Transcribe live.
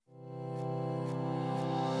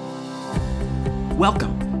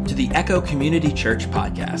Welcome to the Echo Community Church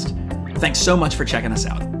podcast. Thanks so much for checking us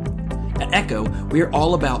out. At Echo, we are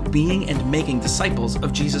all about being and making disciples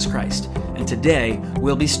of Jesus Christ, and today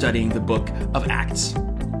we'll be studying the book of Acts.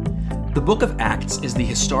 The book of Acts is the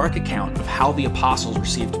historic account of how the apostles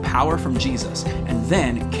received power from Jesus and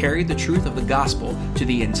then carried the truth of the gospel to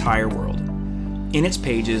the entire world. In its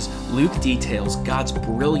pages, Luke details God's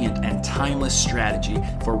brilliant and timeless strategy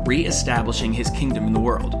for re-establishing his kingdom in the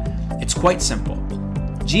world. It's quite simple.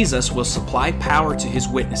 Jesus will supply power to his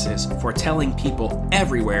witnesses for telling people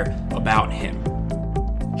everywhere about him.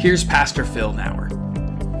 Here's Pastor Phil Nauer.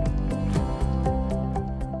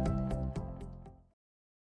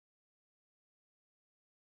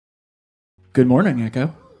 Good morning,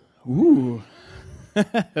 Echo. Ooh.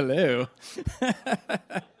 Hello.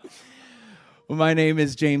 Well, my name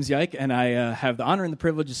is James Yike, and I have the honor and the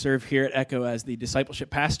privilege to serve here at Echo as the discipleship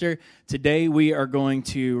pastor. Today, we are going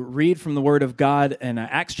to read from the Word of God in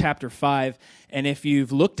Acts chapter 5, and if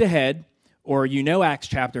you've looked ahead, or you know Acts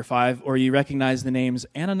chapter 5, or you recognize the names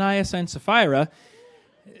Ananias and Sapphira,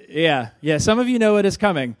 yeah, some of you know it is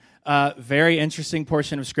coming. Very interesting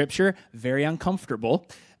portion of Scripture, very uncomfortable.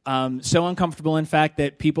 So uncomfortable, in fact,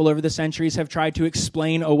 that people over the centuries have tried to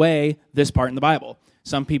explain away this part in the Bible.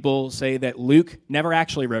 Some people say that Luke never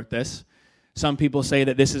actually wrote this. Some people say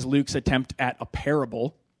that this is Luke's attempt at a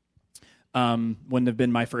parable. Wouldn't have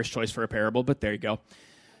been my first choice for a parable, but there you go.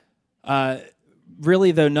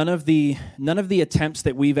 Really, though, none of the attempts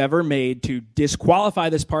that we've ever made to disqualify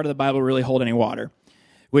this part of the Bible really hold any water,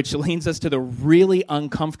 which leads us to the really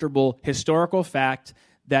uncomfortable historical fact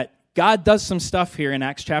that God does some stuff here in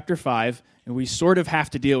Acts chapter 5, and we sort of have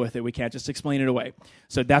to deal with it. We can't just explain it away.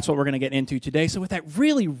 So that's what we're going to get into today. So with that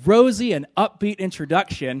really rosy and upbeat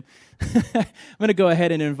introduction, I'm going to go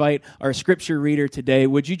ahead and invite our scripture reader today.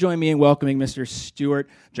 Would you join me in welcoming Mr. Stuart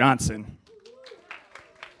Johnson?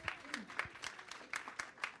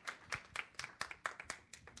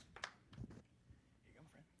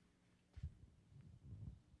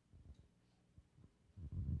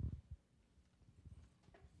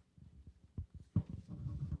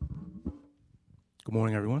 Good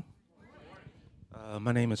morning, everyone.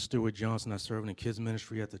 My name is Stuart Johnson. I serve in the kids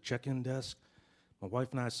ministry at the check-in desk. My wife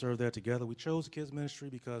and I serve there together. We chose kids ministry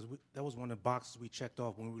because that was one of the boxes we checked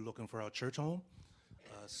off when we were looking for our church home.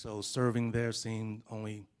 So serving there seemed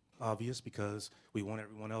only obvious because we want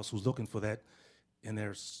everyone else who's looking for that in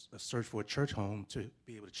their search for a church home to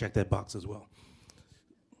be able to check that box as well.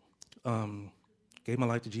 Gave my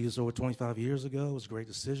life to Jesus over 25 years ago. It was a great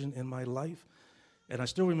decision in my life. And I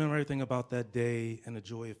still remember everything about that day and the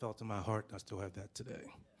joy it felt in my heart. I still have that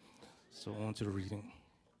today. So on to the reading.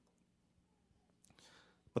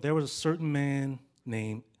 But there was a certain man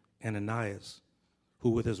named Ananias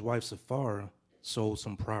who with his wife Sapphira sold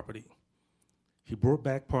some property. He brought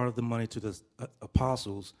back part of the money to the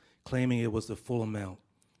apostles, claiming it was the full amount.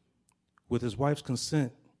 With his wife's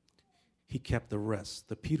consent, he kept the rest.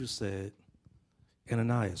 Then Peter said,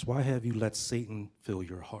 Ananias, why have you let Satan fill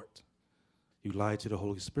your heart? You lied to the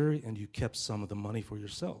Holy Spirit, and you kept some of the money for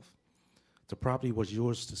yourself. The property was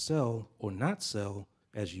yours to sell or not sell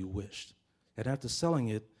as you wished. And after selling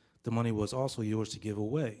it, the money was also yours to give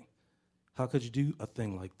away. How could you do a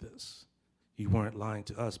thing like this? You weren't lying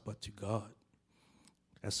to us, but to God.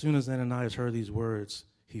 As soon as Ananias heard these words,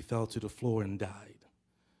 he fell to the floor and died.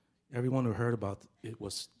 Everyone who heard about it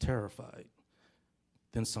was terrified.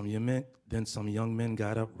 Then some young men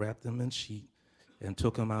got up, wrapped him in sheet, and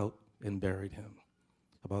took him out and buried him.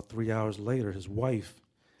 About 3 hours later, his wife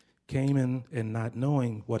came in and not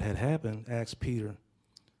knowing what had happened, asked Peter,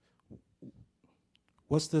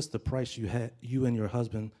 "What's this the price you and your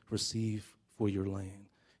husband received for your land?"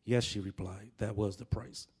 "Yes," she replied, "that was the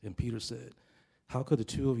price." And Peter said, "How could the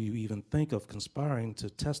two of you even think of conspiring to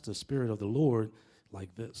test the Spirit of the Lord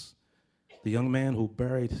like this? The young man who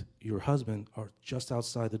buried your husband are just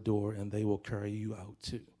outside the door, and they will carry you out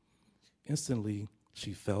too." Instantly,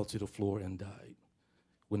 she fell to the floor and died.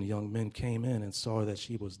 When the young men came in and saw that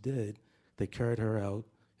she was dead, they carried her out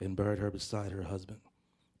and buried her beside her husband.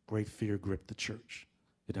 Great fear gripped the church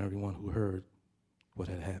and everyone who heard what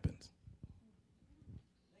had happened.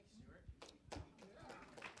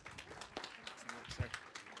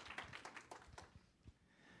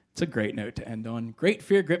 It's a great note to end on. Great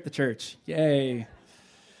fear gripped the church. Yay.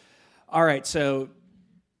 All right, so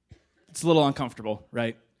it's a little uncomfortable,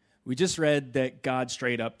 right? We just read that God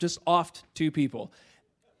straight up just offed two people.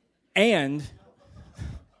 And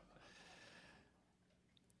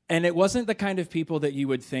it wasn't the kind of people that you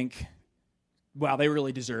would think, wow, they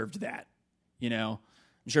really deserved that, you know.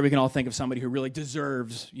 I'm sure we can all think of somebody who really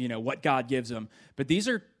deserves, what God gives them. But these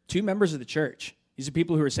are two members of the church. These are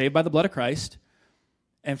people who are saved by the blood of Christ.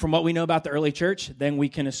 And from what we know about the early church, then we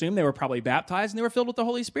can assume they were probably baptized and they were filled with the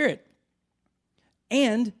Holy Spirit.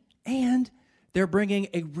 And they're bringing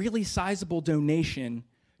a really sizable donation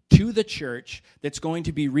to the church that's going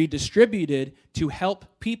to be redistributed to help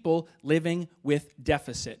people living with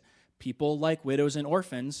deficit. People like widows and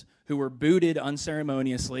orphans who were booted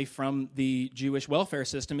unceremoniously from the Jewish welfare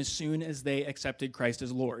system as soon as they accepted Christ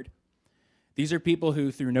as Lord. These are people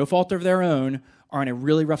who, through no fault of their own, are in a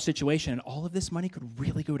really rough situation, and all of this money could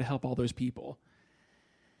really go to help all those people.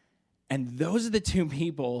 And those are the two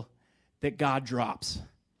people that God drops.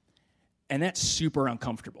 And that's super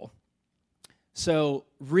uncomfortable. So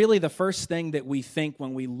really the first thing that we think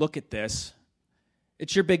when we look at this,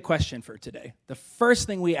 it's your big question for today. The first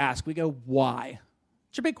thing we ask, we go, why?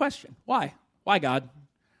 It's your big question. Why? Why, God?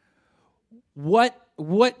 What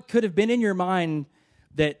could have been in your mind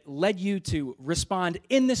that led you to respond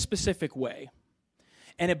in this specific way?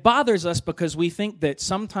 And it bothers us because we think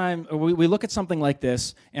that we look at something like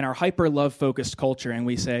this in our hyper-love-focused culture and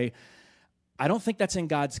we say, I don't think that's in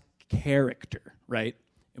God's character, right?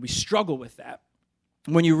 And we struggle with that.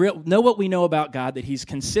 When you know what we know about God, that he's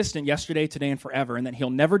consistent yesterday, today, and forever, and that he'll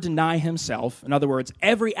never deny himself. In other words,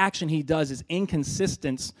 every action he does is in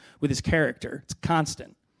consistence with his character. It's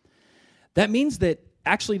constant. That means that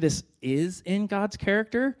actually this is in God's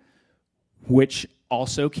character, which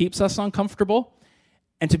also keeps us uncomfortable.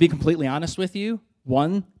 And to be completely honest with you,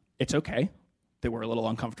 one, it's okay that we're a little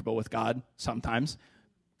uncomfortable with God sometimes,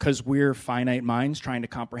 because we're finite minds trying to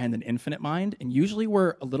comprehend an infinite mind, and usually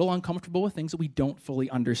we're a little uncomfortable with things that we don't fully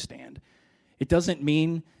understand. It doesn't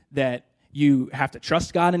mean that you have to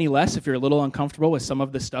trust God any less if you're a little uncomfortable with some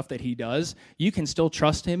of the stuff that he does. You can still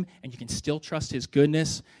trust him, and you can still trust his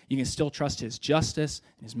goodness. You can still trust his justice,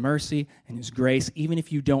 and his mercy, and his grace, even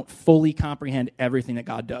if you don't fully comprehend everything that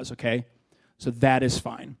God does, okay? So that is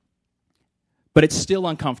fine. But it's still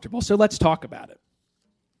uncomfortable, so let's talk about it.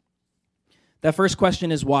 That first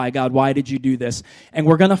question is why? God, why did you do this? And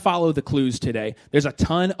we're going to follow the clues today. There's a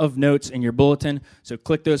ton of notes in your bulletin, so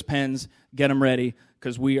click those pens, get them ready,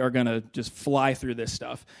 because we are going to just fly through this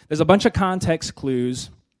stuff. There's a bunch of context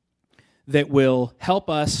clues that will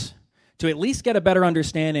help us to at least get a better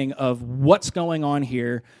understanding of what's going on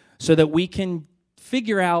here so that we can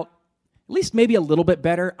figure out at least maybe a little bit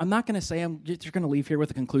better. I'm not going to say you're going to leave here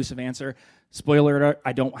with a conclusive answer. Spoiler alert,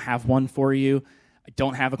 I don't have one for you. I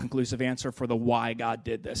don't have a conclusive answer for the why God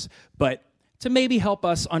did this, but to maybe help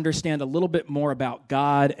us understand a little bit more about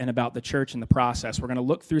God and about the church and the process, we're going to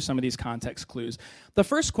look through some of these context clues. The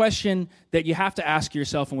first question that you have to ask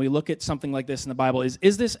yourself when we look at something like this in the Bible is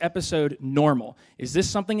this episode normal? Is this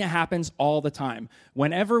something that happens all the time?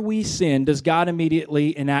 Whenever we sin, does God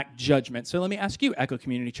immediately enact judgment? So let me ask you, Echo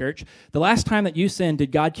Community Church, the last time that you sinned,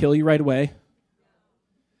 did God kill you right away?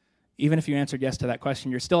 Even if you answered yes to that question,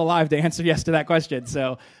 you're still alive to answer yes to that question.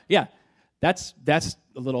 So, yeah, that's a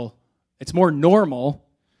little, it's more normal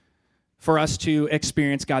for us to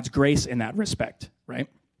experience God's grace in that respect, right?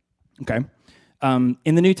 Okay.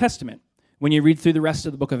 In the New Testament, when you read through the rest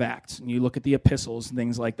of the book of Acts, and you look at the epistles and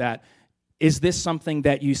things like that, is this something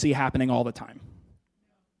that you see happening all the time?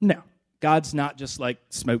 No. God's not just like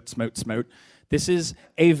smote. This is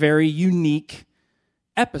a very unique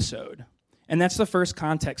episode. And that's the first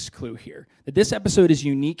context clue here, that this episode is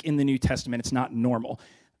unique in the New Testament. It's not normal.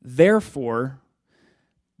 Therefore,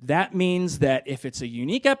 that means that if it's a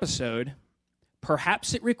unique episode,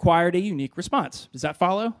 perhaps it required a unique response. Does that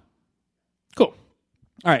follow? Cool.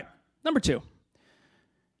 All right, number 2.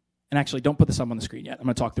 And actually, don't put this up on the screen yet. I'm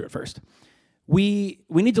going to talk through it first. We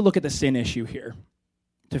need to look at the sin issue here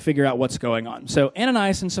to figure out what's going on. So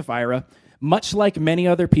Ananias and Sapphira, much like many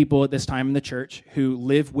other people at this time in the church who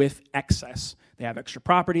live with excess. They have extra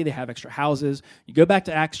property, they have extra houses. You go back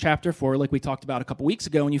to Acts chapter 4, like we talked about a couple weeks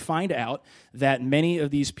ago, and you find out that many of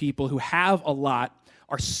these people who have a lot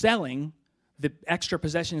are selling the extra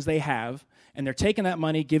possessions they have, and they're taking that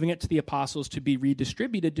money, giving it to the apostles to be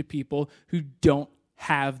redistributed to people who don't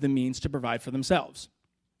have the means to provide for themselves.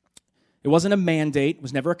 It wasn't a mandate, it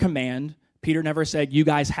was never a command. Peter never said, you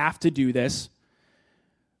guys have to do this.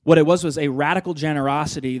 What it was a radical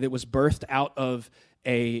generosity that was birthed out of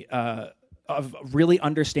of really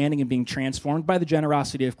understanding and being transformed by the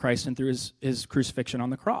generosity of Christ and through his crucifixion on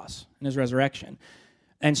the cross and his resurrection.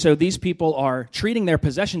 And so these people are treating their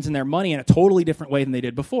possessions and their money in a totally different way than they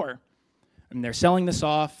did before. And they're selling this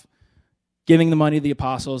off, giving the money to the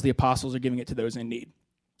apostles are giving it to those in need.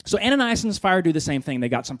 So Ananias and Sapphira do the same thing. They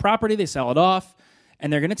got some property, they sell it off,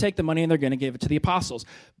 and they're going to take the money and they're going to give it to the apostles.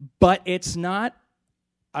 But it's not,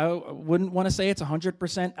 I wouldn't want to say it's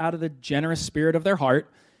 100% out of the generous spirit of their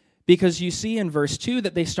heart. Because you see in verse 2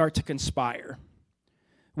 that they start to conspire.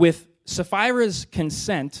 With Sapphira's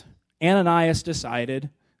consent, Ananias decided,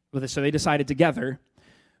 so they decided together,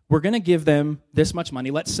 we're going to give them this much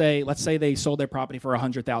money. Let's say they sold their property for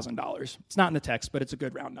 $100,000. It's not in the text, but it's a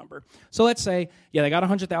good round number. So let's say, they got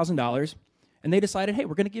 $100,000, and they decided, hey,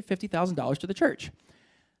 we're going to give $50,000 to the church.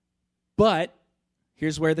 But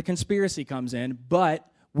here's where the conspiracy comes in, but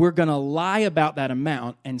we're going to lie about that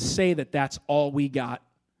amount and say that that's all we got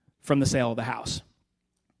from the sale of the house.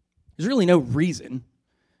 There's really no reason.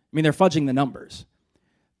 I mean, they're fudging the numbers.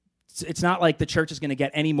 It's not like the church is going to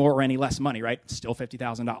get any more or any less money, right? It's still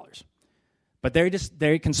 $50,000. But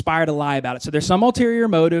they conspire to lie about it. So there's some ulterior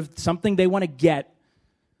motive, something they want to get,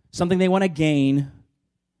 something they want to gain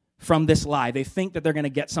from this lie. They think that they're going to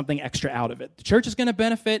get something extra out of it. The church is going to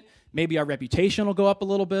benefit. Maybe our reputation will go up a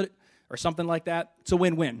little bit or something like that. It's a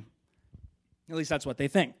win-win. At least that's what they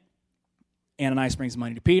think. Ananias brings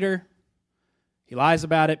money to Peter. He lies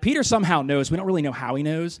about it. Peter somehow knows. We don't really know how he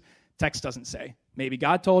knows. Text doesn't say. Maybe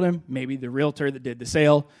God told him. Maybe the realtor that did the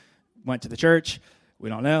sale went to the church. We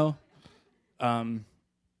don't know.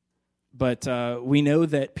 But we know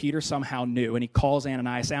that Peter somehow knew, and he calls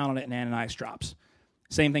Ananias out on it, and Ananias drops.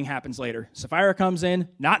 Same thing happens later. Sapphira comes in,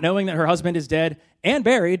 not knowing that her husband is dead and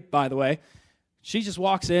buried, by the way. She just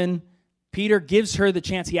walks in. Peter gives her the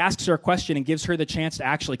chance. He asks her a question and gives her the chance to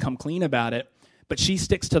actually come clean about it. But she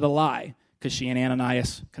sticks to the lie because she and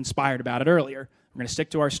Ananias conspired about it earlier. We're going to stick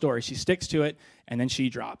to our story. She sticks to it, and then she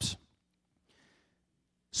drops.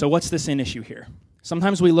 So what's the sin issue here?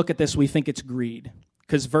 Sometimes we look at this, we think it's greed.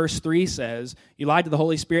 Because verse 3 says, you lied to the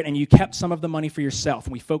Holy Spirit, and you kept some of the money for yourself.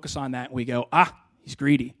 And we focus on that, and we go, he's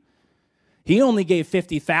greedy. He only gave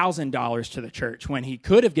 $50,000 to the church when he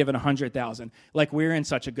could have given $100,000. Like we're in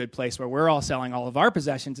such a good place where we're all selling all of our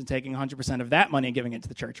possessions and taking 100% of that money and giving it to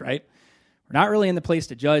the church, right? We're not really in the place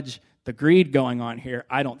to judge the greed going on here,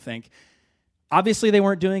 I don't think. Obviously, they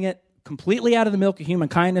weren't doing it completely out of the milk of human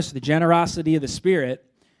kindness, the generosity of the Spirit,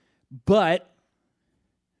 but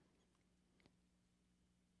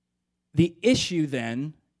the issue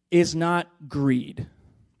then is not greed.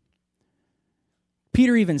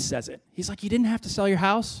 Peter even says it. He's like, you didn't have to sell your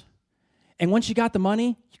house. And once you got the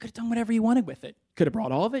money, you could have done whatever you wanted with it. Could have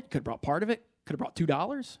brought all of it. Could have brought part of it. Could have brought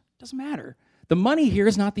 $2. Doesn't matter. The money here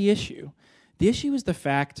is not the issue. The issue is the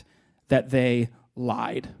fact that they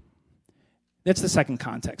lied. That's the second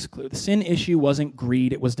context clue. The sin issue wasn't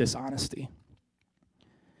greed. It was dishonesty.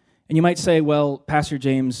 And you might say, well, Pastor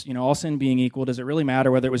James, all sin being equal, does it really matter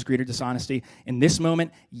whether it was greed or dishonesty? In this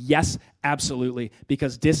moment, yes, absolutely.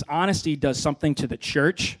 Because dishonesty does something to the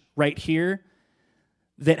church right here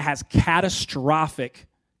that has catastrophic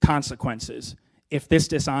consequences if this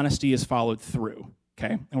dishonesty is followed through,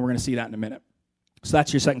 okay? And we're going to see that in a minute. So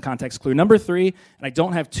that's your second context clue. Number 3, and I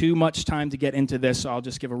don't have too much time to get into this, so I'll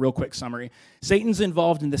just give a real quick summary. Satan's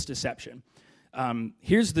involved in this deception.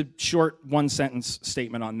 Here's the short one-sentence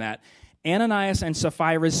statement on that. Ananias and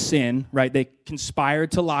Sapphira's sin, right, they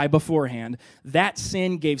conspired to lie beforehand. That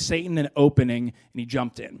sin gave Satan an opening, and he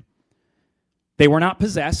jumped in. They were not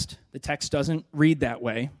possessed. The text doesn't read that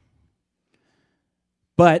way.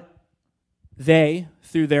 But they,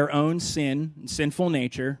 through their own sin and sinful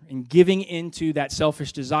nature, and giving into that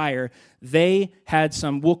selfish desire, they had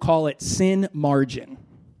some, we'll call it sin margin.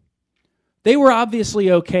 They were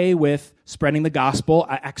obviously okay with spreading the gospel.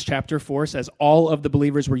 Acts chapter 4 says all of the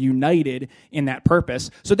believers were united in that purpose.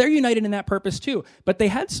 So they're united in that purpose too. But they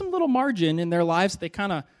had some little margin in their lives that they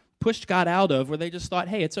kind of pushed God out of, where they just thought,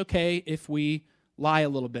 hey, it's okay if we lie a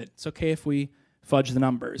little bit. It's okay if we fudge the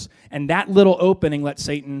numbers. And that little opening let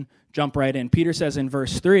Satan jump right in. Peter says in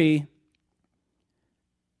verse 3,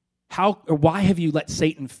 why have you let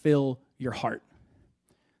Satan fill your heart?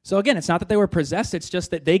 So again, it's not that they were possessed, it's just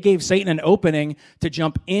that they gave Satan an opening to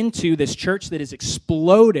jump into this church that is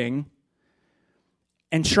exploding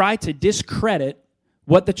and try to discredit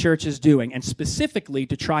what the church is doing, and specifically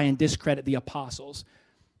to try and discredit the apostles.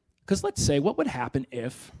 Because let's say, what would happen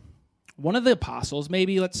if one of the apostles,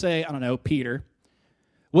 maybe let's say, Peter,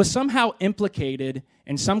 was somehow implicated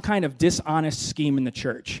in some kind of dishonest scheme in the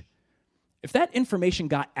church? If that information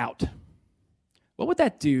got out, what would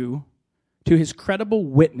that do to his credible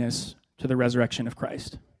witness to the resurrection of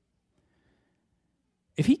Christ?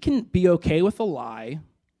 If he can be okay with a lie,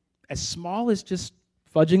 as small as just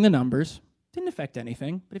fudging the numbers, didn't affect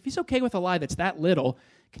anything, but if he's okay with a lie that's that little,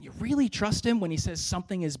 can you really trust him when he says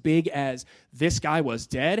something as big as, this guy was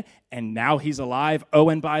dead and now he's alive, oh,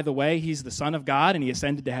 and by the way, he's the Son of God and he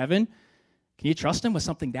ascended to heaven? Can you trust him with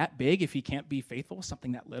something that big if he can't be faithful with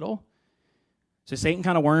something that little? So Satan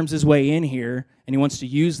kind of worms his way in here, and he wants to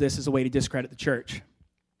use this as a way to discredit the church.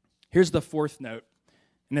 Here's the fourth note,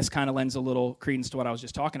 and this kind of lends a little credence to what I was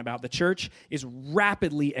just talking about. The church is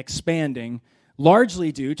rapidly expanding,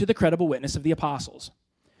 largely due to the credible witness of the apostles.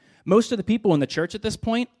 Most of the people in the church at this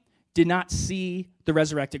point did not see the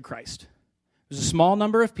resurrected Christ. There's a small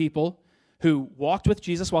number of people who walked with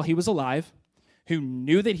Jesus while he was alive, who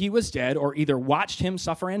knew that he was dead or either watched him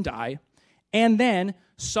suffer and die, and then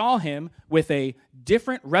saw him with a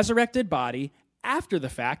different resurrected body after the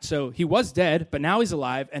fact. So he was dead, but now he's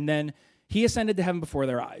alive, and then he ascended to heaven before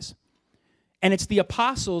their eyes. And it's the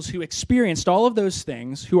apostles who experienced all of those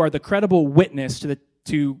things who are the credible witness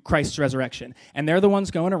to Christ's resurrection. And they're the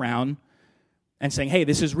ones going around and saying, hey,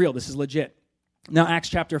 this is real, this is legit. Now, Acts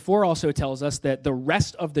chapter 4 also tells us that the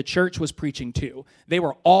rest of the church was preaching too. They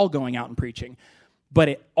were all going out and preaching.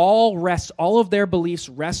 But all of their beliefs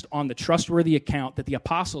rest on the trustworthy account that the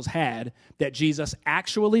apostles had that Jesus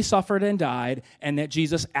actually suffered and died and that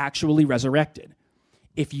Jesus actually resurrected.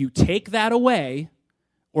 If you take that away,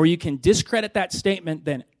 or you can discredit that statement,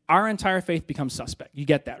 then our entire faith becomes suspect. You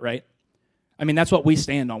get that, right? I mean, that's what we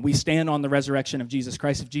stand on. We stand on the resurrection of Jesus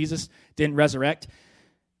Christ. If Jesus didn't resurrect,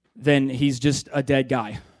 then he's just a dead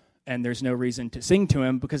guy, and there's no reason to sing to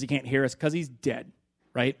him because he can't hear us because he's dead,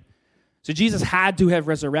 right? So Jesus had to have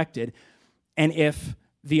resurrected, and if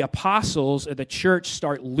the apostles or the church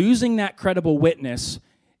start losing that credible witness,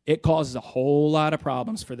 it causes a whole lot of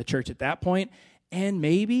problems for the church at that point, and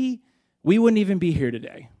maybe we wouldn't even be here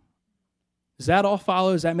today. Does that all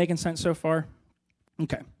follow? Is that making sense so far?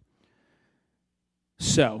 Okay.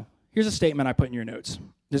 So, here's a statement I put in your notes.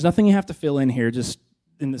 There's nothing you have to fill in here, just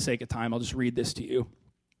in the sake of time. I'll just read this to you.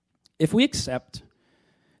 If we accept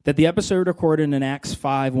that the episode recorded in Acts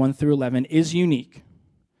 5, 1 through 11 is unique,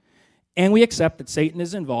 and we accept that Satan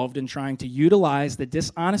is involved in trying to utilize the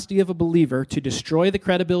dishonesty of a believer to destroy the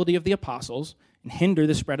credibility of the apostles and hinder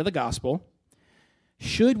the spread of the gospel,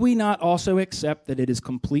 should we not also accept that it is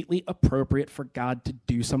completely appropriate for God to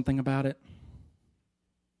do something about it?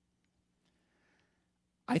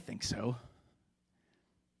 I think so.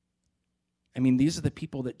 I mean, these are the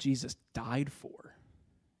people that Jesus died for.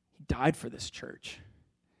 He died for this church.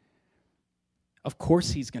 Of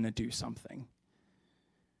course he's going to do something.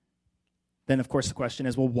 Then, of course, the question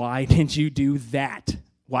is, well, why didn't you do that?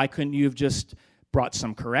 Why couldn't you have just brought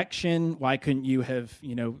some correction? Why couldn't you have,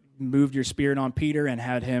 moved your spirit on Peter and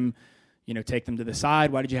had him, take them to the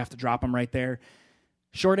side? Why did you have to drop him right there?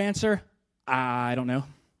 Short answer, I don't know.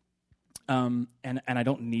 And I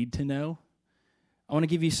don't need to know. I want to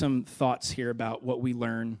give you some thoughts here about what we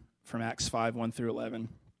learn from Acts 5, 1 through 11.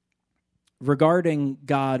 Regarding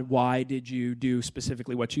God, why did you do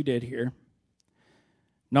specifically what you did here?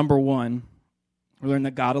 Number one, we learn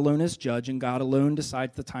that God alone is judge, and God alone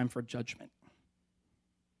decides the time for judgment.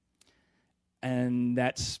 And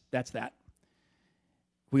that's that.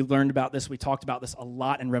 We learned about this. We talked about this a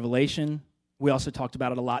lot in Revelation. We also talked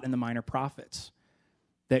about it a lot in the Minor Prophets.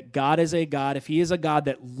 That God is a God, if he is a God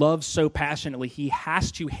that loves so passionately, he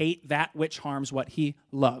has to hate that which harms what he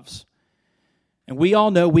loves. And we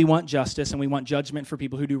all know we want justice and we want judgment for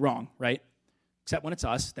people who do wrong, right? Except when it's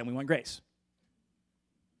us, then we want grace.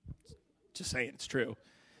 Just saying, it's true.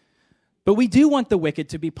 But we do want the wicked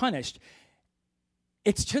to be punished.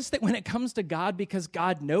 It's just that when it comes to God, because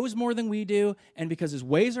God knows more than we do, and because his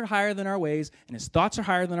ways are higher than our ways, and his thoughts are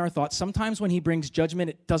higher than our thoughts, sometimes when he brings judgment,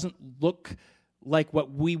 it doesn't look like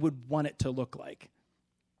what we would want it to look like.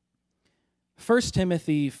 1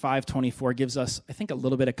 Timothy 5:24 gives us, I think, a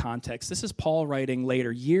little bit of context. This is Paul writing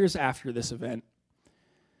later, years after this event.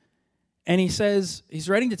 And he says, he's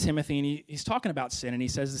writing to Timothy, and he's talking about sin, and he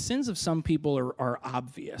says, the sins of some people are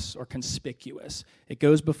obvious or conspicuous. It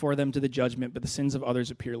goes before them to the judgment, but the sins of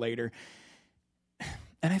others appear later.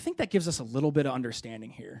 And I think that gives us a little bit of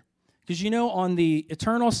understanding here. Because on the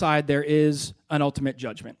eternal side, there is an ultimate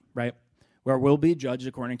judgment, right? Where we'll be judged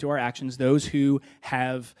according to our actions. Those who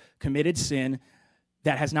have committed sin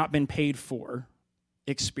that has not been paid for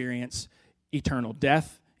experience eternal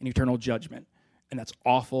death and eternal judgment. And that's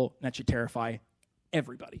awful, and that should terrify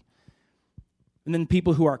everybody. And then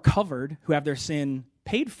people who are covered, who have their sin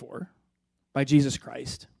paid for by Jesus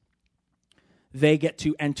Christ, they get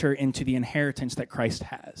to enter into the inheritance that Christ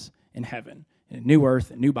has in heaven, in a new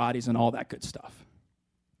earth, and new bodies, and all that good stuff.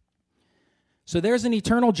 So there's an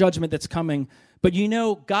eternal judgment that's coming, but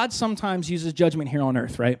God sometimes uses judgment here on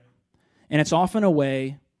earth, right? And it's often a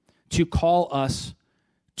way to call us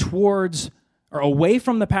towards or away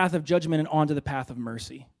from the path of judgment and onto the path of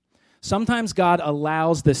mercy. Sometimes God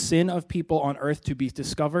allows the sin of people on earth to be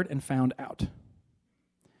discovered and found out.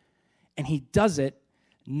 And he does it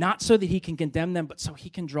not so that he can condemn them, but so he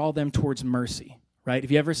can draw them towards mercy, right?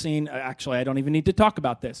 Have you ever seen, actually, I don't even need to talk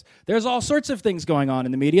about this. There's all sorts of things going on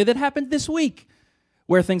in the media that happened this week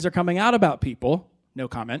where things are coming out about people, no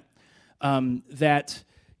comment, that,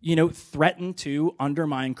 threaten to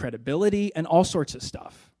undermine credibility and all sorts of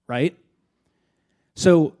stuff, right?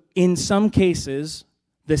 So in some cases,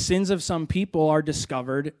 the sins of some people are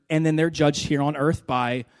discovered, and then they're judged here on earth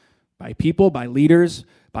by people, by leaders,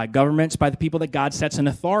 by governments, by the people that God sets in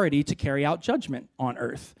authority to carry out judgment on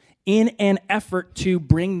earth in an effort to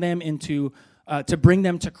bring them to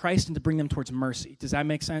Christ and to bring them towards mercy. Does that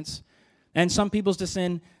make sense? And some people's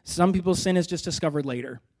sin is just discovered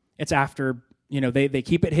later. It's after, they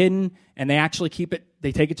keep it hidden, and they actually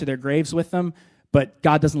they take it to their graves with them, but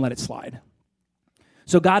God doesn't let it slide.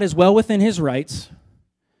 So God is well within his rights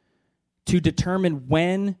to determine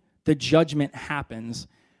when the judgment happens.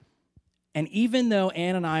 And even though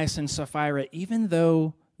Ananias and Sapphira, even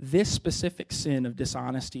though this specific sin of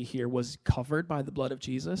dishonesty here was covered by the blood of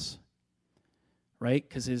Jesus, right?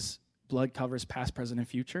 Because his blood covers past, present, and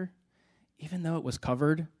future. Even though it was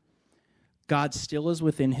covered, God still is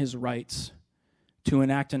within his rights to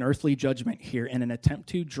enact an earthly judgment here in an attempt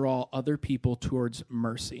to draw other people towards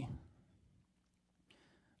mercy.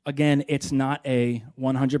 Again, it's not a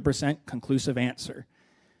 100% conclusive answer.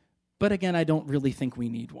 But again, I don't really think we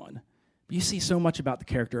need one. But you see so much about the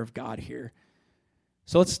character of God here.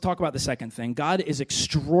 So let's talk about the second thing. God is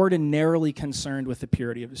extraordinarily concerned with the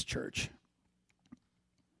purity of his church.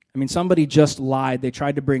 I mean, somebody just lied. They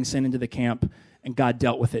tried to bring sin into the camp, and God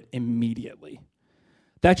dealt with it immediately.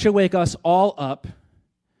 That should wake us all up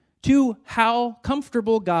to how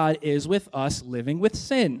comfortable God is with us living with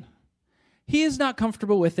sin. He is not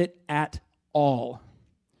comfortable with it at all.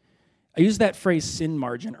 I used that phrase sin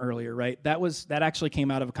margin earlier, right? That actually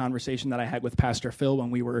came out of a conversation that I had with Pastor Phil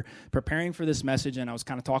when we were preparing for this message, and I was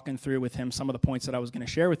kind of talking through with him some of the points that I was going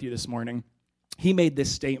to share with you this morning. He made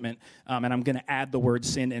this statement, and I'm going to add the word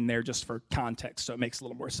sin in there just for context so it makes a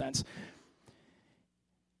little more sense.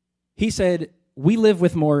 He said, we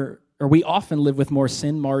often live with more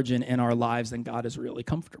sin margin in our lives than God is really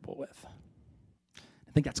comfortable with.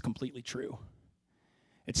 I think that's completely true.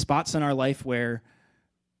 It's spots in our life where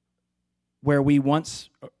we once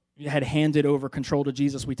had handed over control to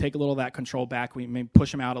Jesus, we take a little of that control back. We may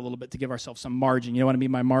push him out a little bit to give ourselves some margin. You know what I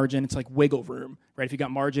mean by margin? It's like wiggle room, right? If you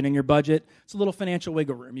got margin in your budget, it's a little financial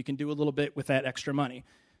wiggle room. You can do a little bit with that extra money.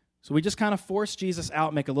 So we just kind of force Jesus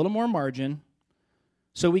out, make a little more margin,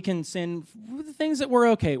 so we can sin with the things that we're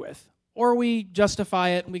okay with. Or we justify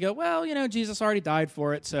it and we go, well, Jesus already died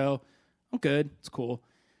for it, so I'm good. It's cool.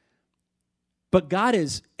 But God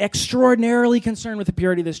is extraordinarily concerned with the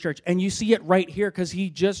purity of this church. And you see it right here because he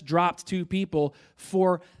just dropped 2 people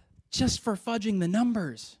for fudging the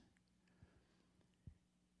numbers.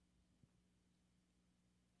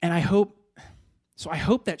 And I hope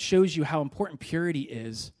that shows you how important purity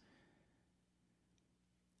is.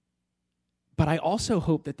 But I also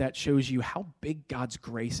hope that shows you how big God's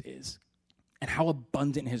grace is and how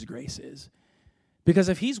abundant his grace is. Because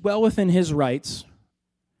if he's well within his rights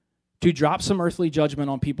to drop some earthly judgment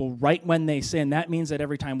on people right when they sin, that means that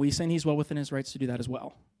every time we sin, he's well within his rights to do that as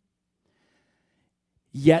well.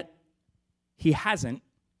 Yet, he hasn't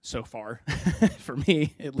so far, for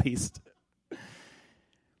me at least.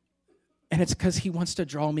 And it's because he wants to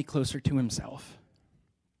draw me closer to himself.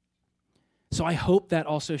 So I hope that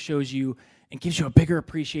also shows you and gives you a bigger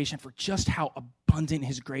appreciation for just how abundant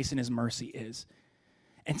his grace and his mercy is.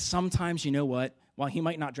 And sometimes, you know what? While he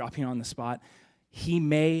might not drop you on the spot, he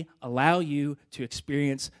may allow you to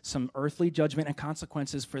experience some earthly judgment and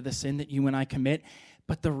consequences for the sin that you and I commit.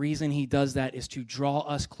 But the reason he does that is to draw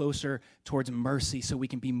us closer towards mercy so we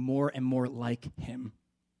can be more and more like him.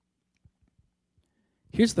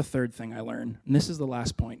 Here's the third thing I learned, and this is the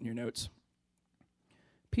last point in your notes.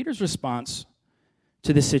 Peter's response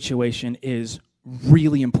to this situation is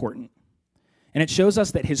really important. And it shows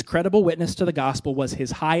us that his credible witness to the gospel was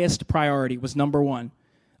his highest priority, was number one,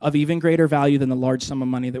 of even greater value than the large sum of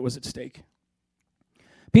money that was at stake.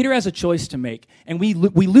 Peter has a choice to make, and we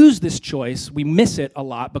lose this choice. We miss it a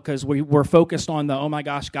lot because we're focused on the, oh my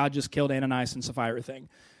gosh, God just killed Ananias and Sapphira thing.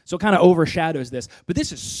 So it kind of overshadows this, but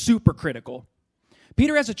this is super critical.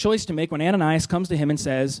 Peter has a choice to make when Ananias comes to him and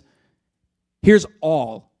says, here's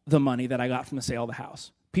all the money that I got from the sale of the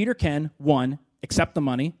house. Peter can, 1, accept the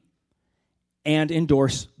money and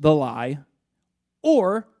endorse the lie,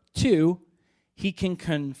 or 2, he can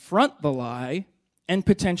confront the lie and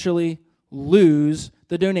potentially lose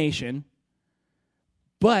the donation,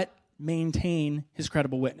 but maintain his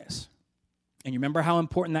credible witness. And you remember how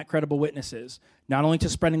important that credible witness is, not only to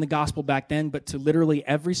spreading the gospel back then, but to literally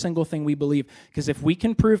every single thing we believe. Because if we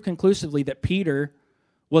can prove conclusively that Peter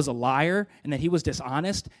was a liar and that he was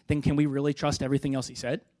dishonest, then can we really trust everything else he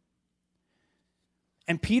said?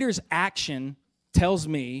 And Peter's action tells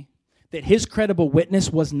me that his credible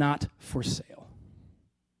witness was not for sale.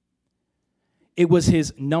 It was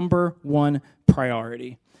his number one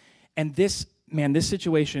priority. And this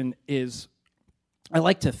situation is, I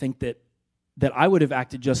like to think that I would have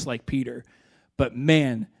acted just like Peter. But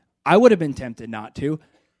man, I would have been tempted not to.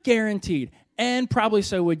 Guaranteed. And probably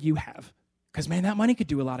so would you have. Because man, that money could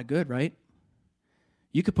do a lot of good, right?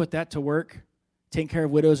 You could put that to work, taking care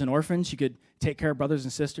of widows and orphans. You could take care of brothers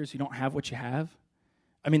and sisters who don't have what you have.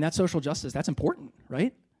 I mean, that's social justice. That's important,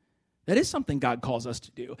 right? That is something God calls us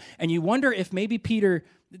to do. And you wonder if maybe Peter,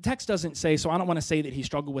 the text doesn't say, so I don't want to say that he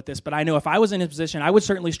struggled with this, but I know if I was in his position, I would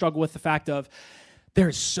certainly struggle with the fact of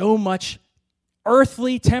there's so much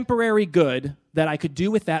earthly, temporary good that I could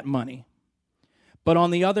do with that money. But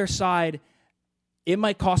on the other side, it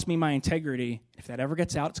might cost me my integrity. If that ever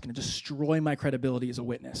gets out, it's going to destroy my credibility as a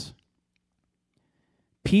witness.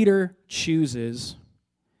 Peter chooses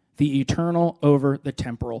the eternal over the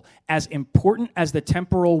temporal. As important as the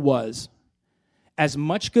temporal was, as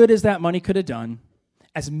much good as that money could have done,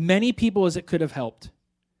 as many people as it could have helped,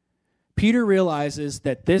 Peter realizes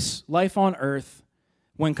that this life on earth,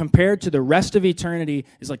 when compared to the rest of eternity,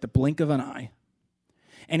 is like the blink of an eye.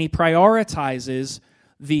 And he prioritizes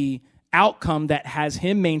the outcome that has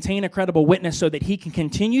him maintain a credible witness so that he can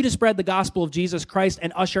continue to spread the gospel of Jesus Christ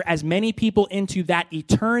and usher as many people into that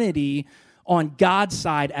eternity on God's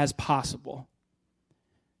side as possible.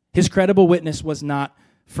 His credible witness was not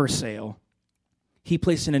for sale. He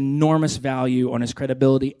placed an enormous value on his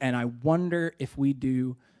credibility, and I wonder if we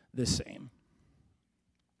do the same.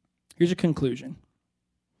 Here's a conclusion.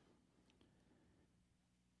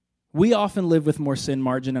 We often live with more sin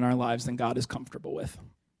margin in our lives than God is comfortable with.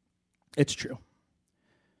 It's true.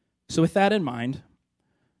 So with that in mind,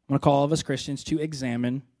 I want to call all of us Christians to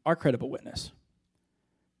examine our credible witness.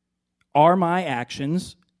 Are my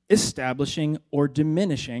actions establishing or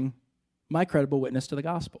diminishing my credible witness to the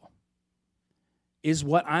gospel? Is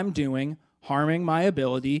what I'm doing harming my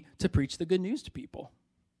ability to preach the good news to people?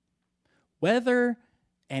 Whether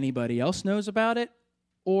anybody else knows about it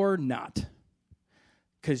or not.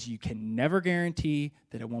 Because you can never guarantee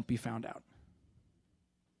that it won't be found out.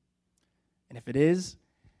 And if it is,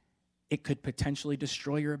 it could potentially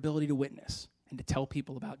destroy your ability to witness and to tell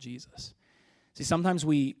people about Jesus. See, sometimes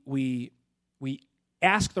we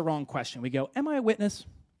ask the wrong question. We go, am I a witness?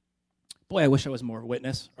 Boy, I wish I was more of a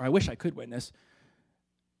witness, or I wish I could witness.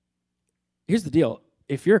 Here's the deal.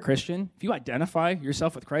 If you're a Christian, if you identify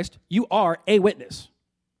yourself with Christ, you are a witness.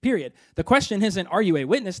 Period. The question isn't, are you a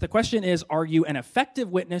witness? The question is, are you an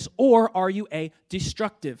effective witness or are you a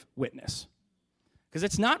destructive witness? Because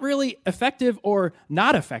it's not really effective or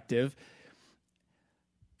not effective,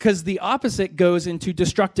 because the opposite goes into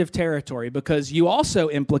destructive territory, because you also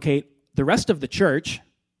implicate the rest of the church.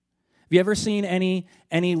 Have you ever seen any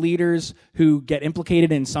leaders who get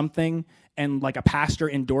implicated in something and like a pastor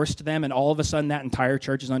endorsed them and all of a sudden that entire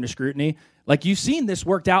church is under scrutiny? Like, you've seen this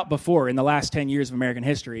worked out before in the last 10 years of American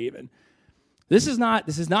history even. This is not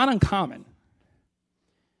uncommon.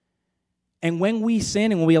 And when we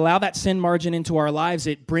sin and when we allow that sin margin into our lives,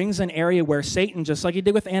 it brings an area where Satan, just like he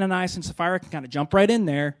did with Ananias and Sapphira, can kind of jump right in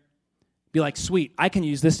there, be like, sweet, I can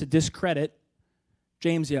use this to discredit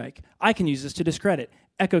James Yike. I can use this to discredit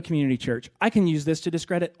Echo Community Church. I can use this to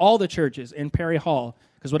discredit all the churches in Perry Hall.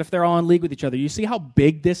 Because what if they're all in league with each other? You see how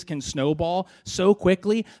big this can snowball so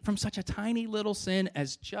quickly from such a tiny little sin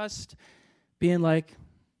as just being like,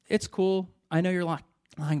 it's cool. I know you're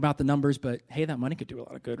lying about the numbers, but hey, that money could do a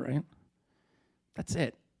lot of good, right? That's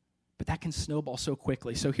it. But that can snowball so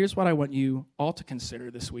quickly. So here's what I want you all to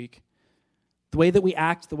consider this week. The way that we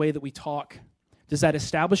act, the way that we talk, does that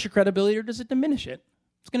establish your credibility or does it diminish it?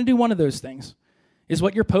 It's going to do one of those things. Is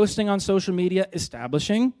what you're posting on social media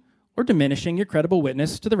establishing or diminishing your credible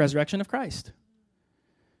witness to the resurrection of Christ?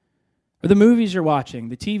 Or the movies you're watching,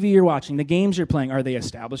 the TV you're watching, the games you're playing, are they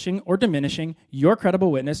establishing or diminishing your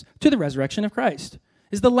credible witness to the resurrection of Christ?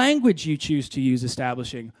 Is the language you choose to use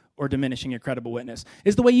establishing or diminishing your credible witness?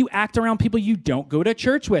 Is the way you act around people you don't go to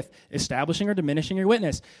church with establishing or diminishing your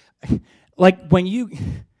witness? Like,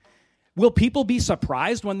 will people be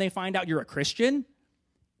surprised when they find out you're a Christian?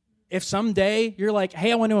 If someday you're like,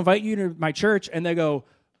 hey, I want to invite you to my church, and they go,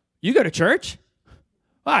 you go to church?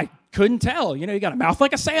 Well, I couldn't tell. You got a mouth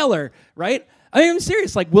like a sailor, right? I mean, I'm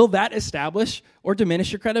serious. Like, will that establish or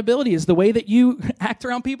diminish your credibility? Is the way that you act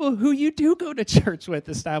around people who you do go to church with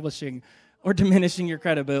establishing or diminishing your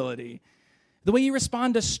credibility. The way you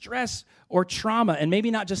respond to stress or trauma, and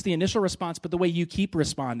maybe not just the initial response, but the way you keep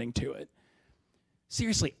responding to it.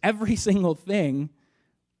 Seriously, every single thing,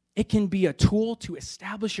 it can be a tool to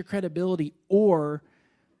establish your credibility, or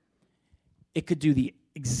it could do the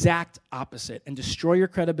exact opposite and destroy your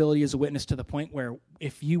credibility as a witness to the point where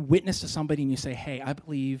if you witness to somebody and you say, hey, I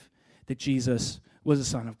believe that Jesus was the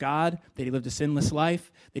Son of God, that he lived a sinless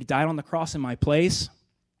life, that he died on the cross in my place,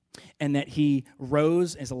 and that he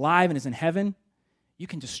rose, is alive, and is in heaven, you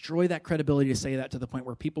can destroy that credibility to say that to the point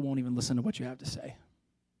where people won't even listen to what you have to say.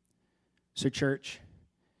 So church,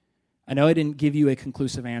 I know I didn't give you a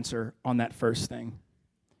conclusive answer on that first thing,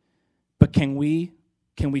 but can we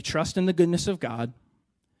trust in the goodness of God?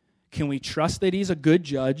 Can we trust that he's a good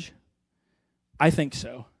judge? I think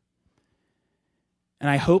so. And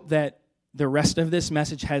I hope that the rest of this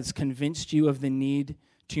message has convinced you of the need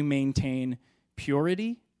to maintain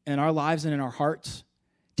purity in our lives and in our hearts,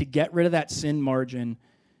 to get rid of that sin margin,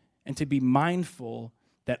 and to be mindful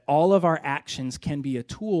that all of our actions can be a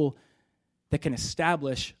tool that can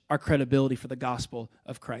establish our credibility for the gospel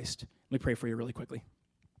of Christ. Let me pray for you really quickly.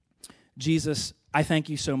 Jesus, I thank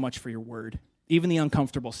you so much for your word, even the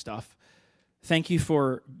uncomfortable stuff. Thank you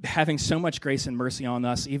for having so much grace and mercy on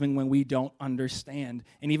us, even when we don't understand,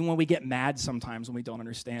 and even when we get mad sometimes when we don't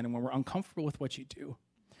understand, and when we're uncomfortable with what you do.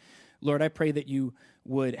 Lord, I pray that you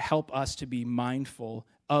would help us to be mindful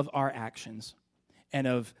of our actions and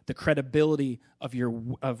of the credibility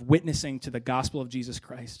of witnessing to the gospel of Jesus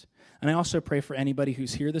Christ. And I also pray for anybody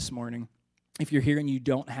who's here this morning, if you're here and you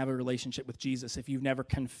don't have a relationship with Jesus, if you've never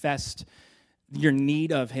confessed your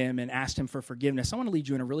need of him and asked him for forgiveness, I want to lead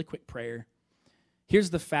you in a really quick prayer. Here's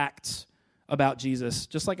the facts about Jesus.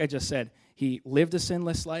 Just like I just said, he lived a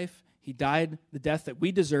sinless life. He died the death that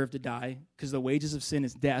we deserve to die, because the wages of sin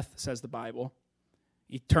is death, says the Bible.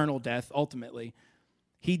 Eternal death, ultimately.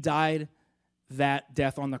 He died that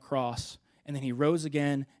death on the cross, and then he rose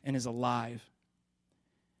again and is alive.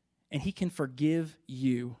 And he can forgive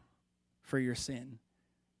you for your sin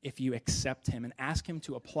if you accept him and ask him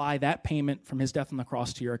to apply that payment from his death on the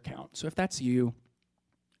cross to your account. So if that's you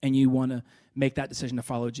and you want to make that decision to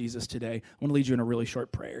follow Jesus today, I want to lead you in a really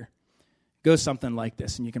short prayer. It goes something like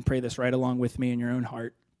this, and you can pray this right along with me in your own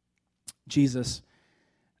heart. Jesus,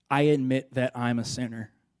 I admit that I'm a sinner.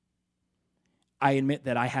 I admit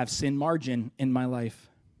that I have sin margin in my life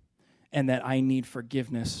and that I need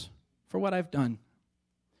forgiveness for what I've done.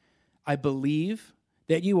 I believe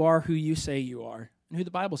that you are who you say you are and who the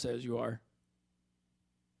Bible says you are.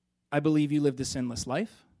 I believe you lived a sinless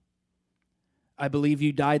life. I believe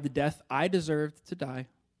you died the death I deserved to die.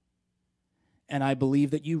 And I believe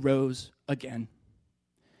that you rose again.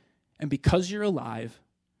 And because you're alive,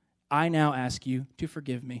 I now ask you to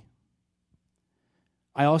forgive me.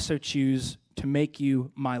 I also choose to make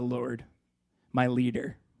you my Lord, my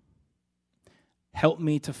leader. Help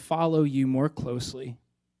me to follow you more closely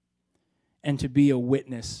and to be a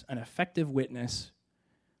witness, an effective witness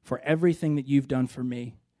for everything that you've done for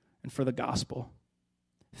me and for the gospel.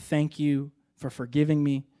 Thank you for forgiving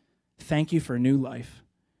me. Thank you for new life.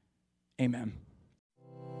 Amen.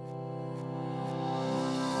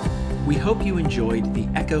 We hope you enjoyed the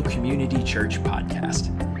Echo Community Church podcast.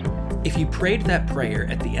 If you prayed that prayer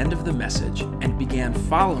at the end of the message and began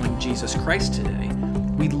following Jesus Christ today,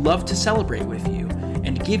 we'd love to celebrate with you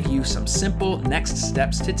and give you some simple next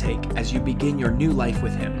steps to take as you begin your new life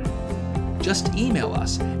with him. Just email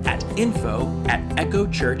us at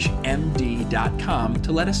info@echochurchmd.com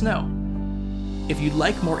to let us know. If you'd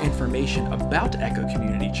like more information about Echo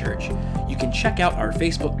Community Church, you can check out our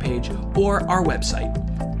Facebook page or our website,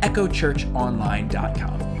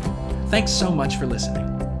 echochurchonline.com. Thanks so much for listening.